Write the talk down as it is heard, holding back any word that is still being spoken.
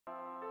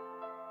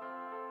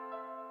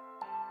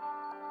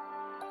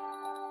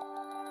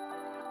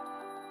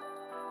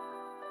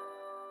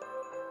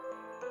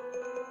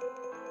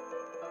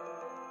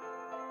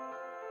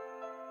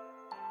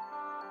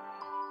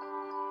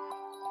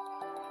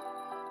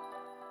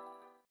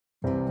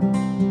We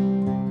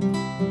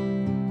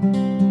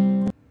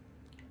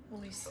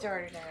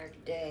started our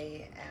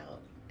day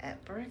out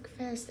at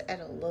breakfast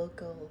at a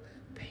local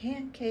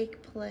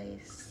pancake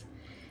place,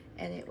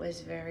 and it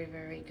was very,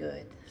 very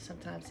good.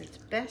 Sometimes it's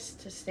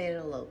best to stay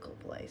at a local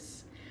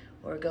place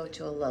or go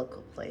to a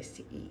local place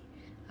to eat.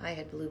 I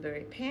had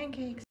blueberry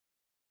pancakes.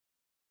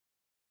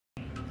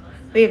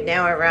 We have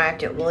now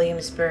arrived at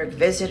Williamsburg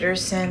Visitor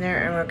Center,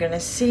 and we're going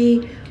to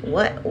see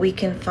what we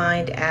can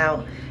find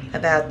out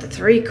about the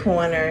Three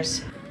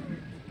Corners.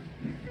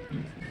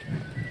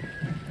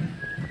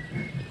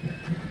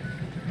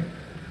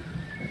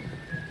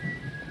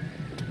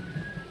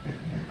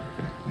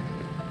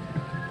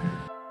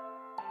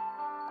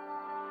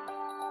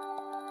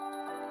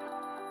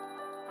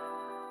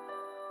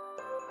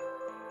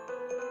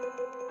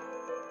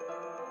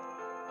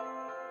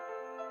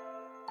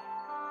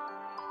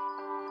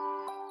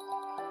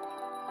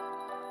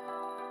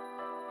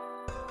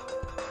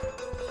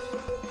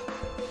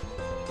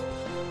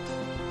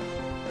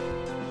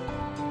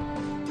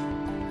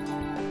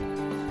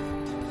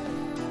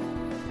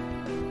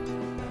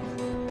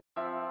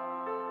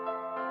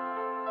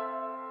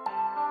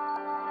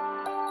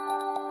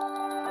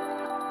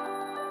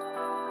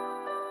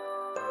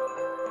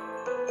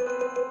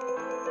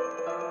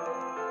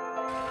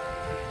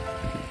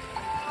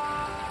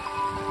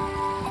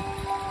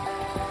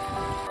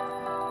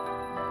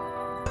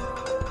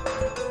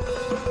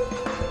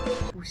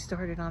 We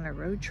started on a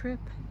road trip,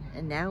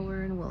 and now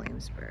we're in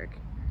Williamsburg.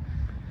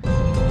 Well,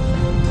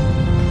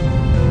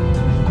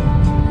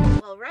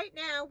 right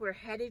now we're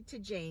headed to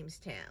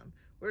Jamestown.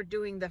 We're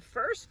doing the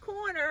first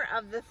corner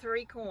of the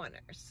Three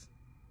Corners.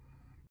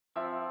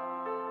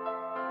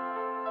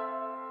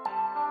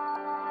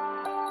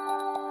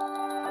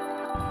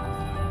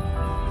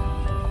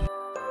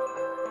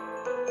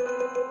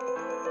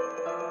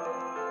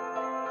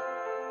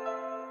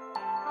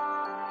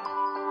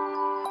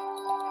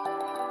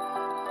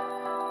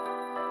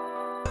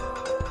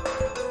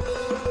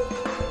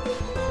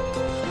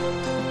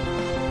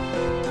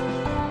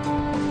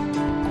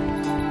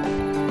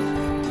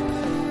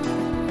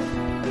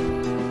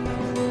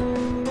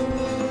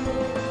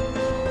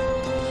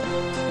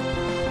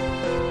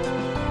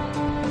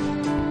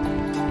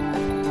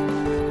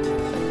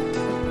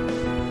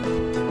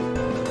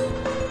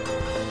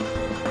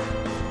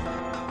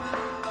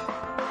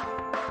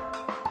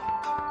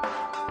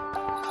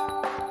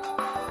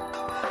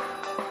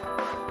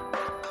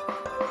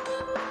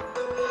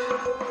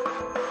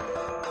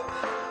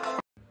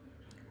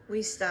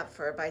 We stopped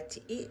for a bite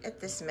to eat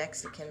at this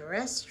Mexican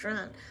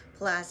restaurant,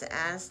 Plaza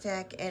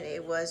Aztec, and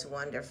it was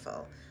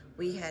wonderful.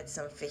 We had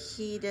some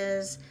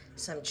fajitas,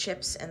 some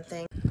chips and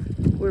things.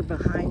 We're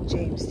behind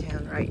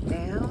Jamestown right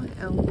now,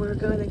 and we're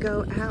going to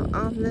go out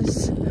on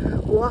this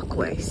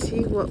walkway,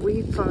 see what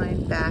we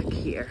find back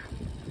here.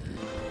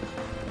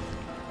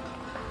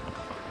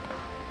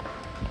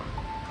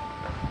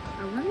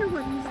 I wonder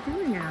what he's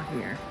doing out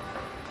here.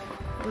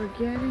 We're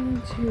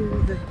getting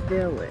to the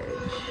village.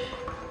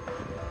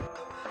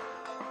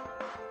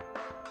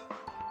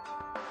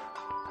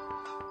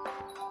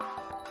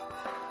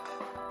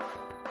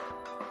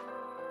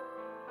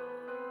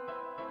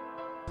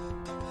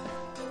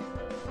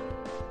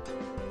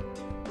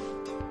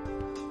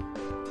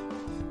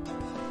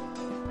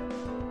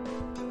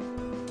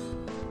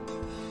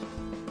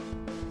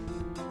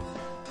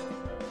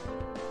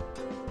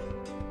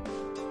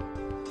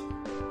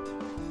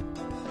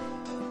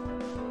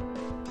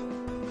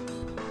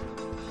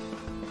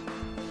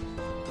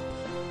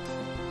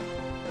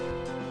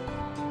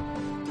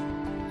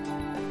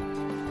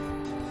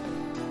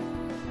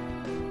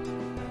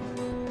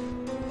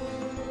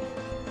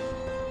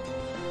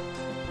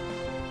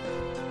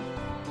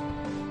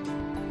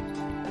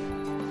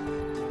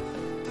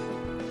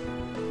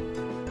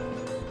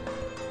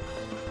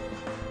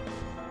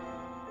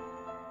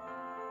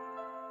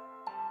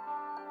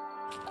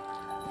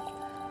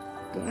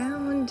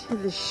 Down to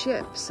the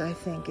ships, I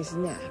think, is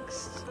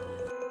next.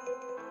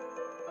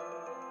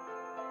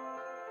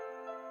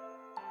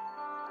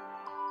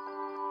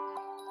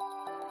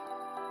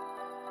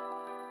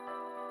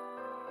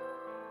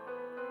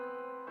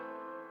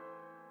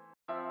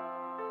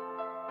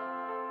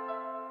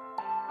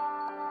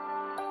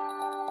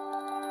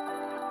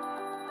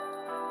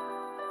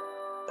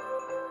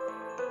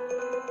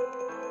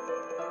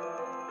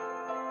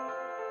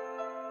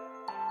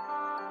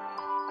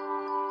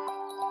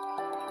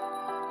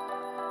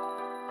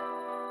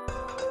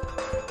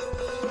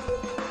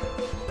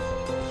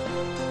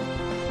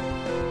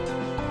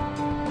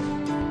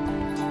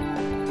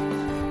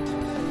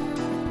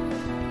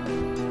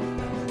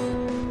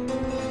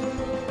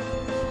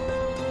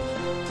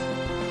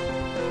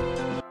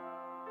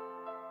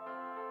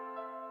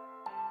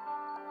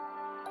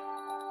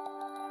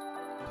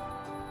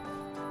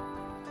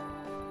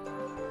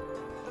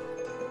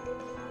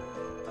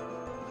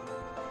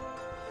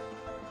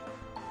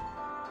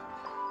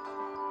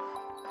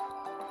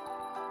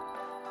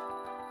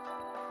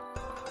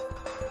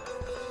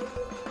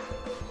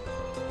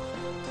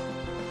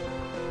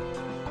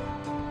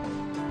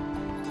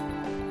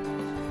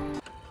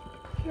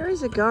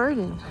 There's a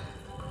garden.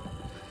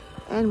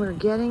 And we're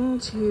getting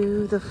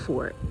to the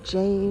fort,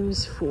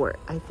 James Fort,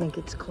 I think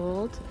it's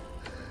called.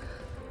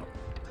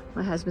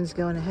 My husband's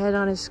going ahead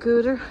on his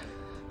scooter.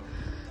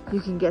 You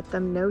can get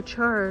them no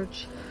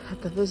charge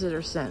at the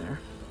visitor center,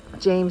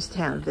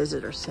 Jamestown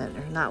Visitor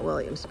Center, not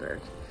Williamsburg.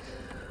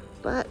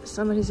 But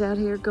somebody's out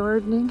here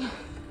gardening,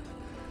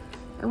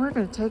 and we're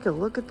gonna take a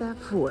look at that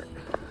fort.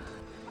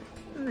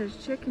 And there's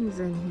chickens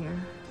in here,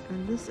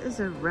 and this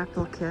is a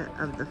replica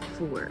of the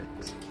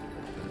fort.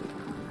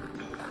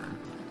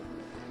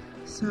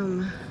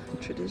 Some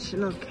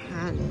traditional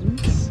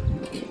cannons.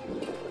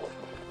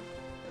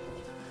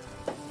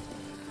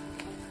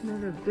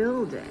 Another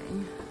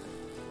building.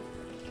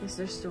 Guess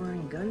they're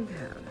storing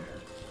gunpowder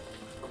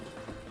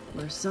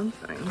or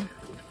something.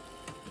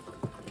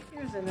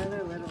 Here's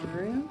another little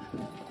room.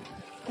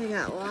 They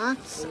got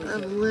lots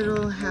of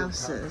little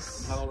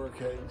houses. Powder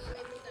kegs.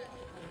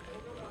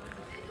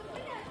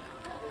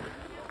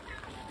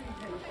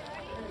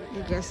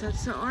 I guess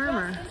that's the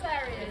armor.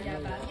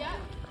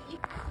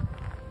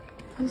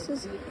 This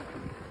is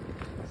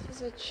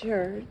a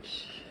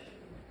church.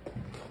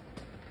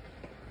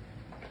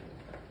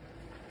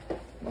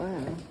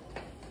 Wow.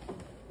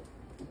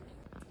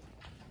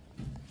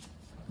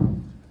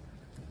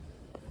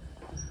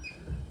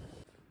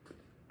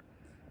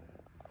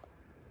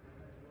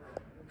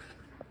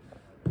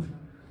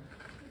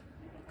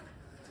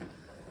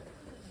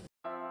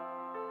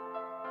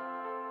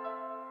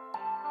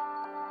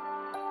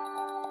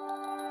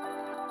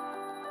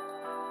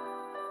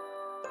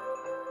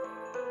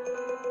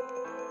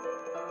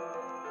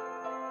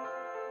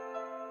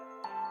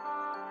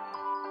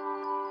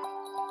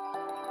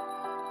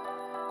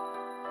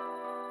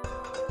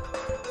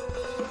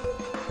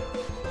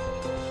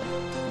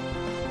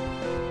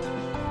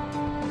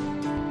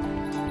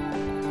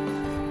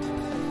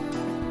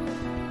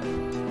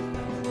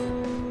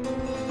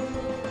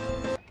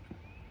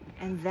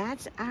 And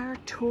that's our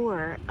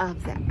tour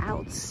of the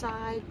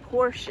outside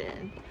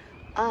portion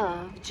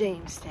of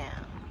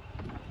Jamestown.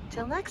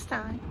 Till next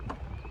time,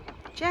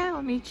 ciao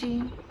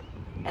amici,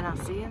 and I'll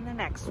see you in the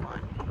next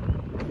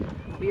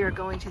one. We are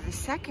going to the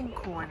second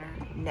corner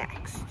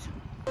next.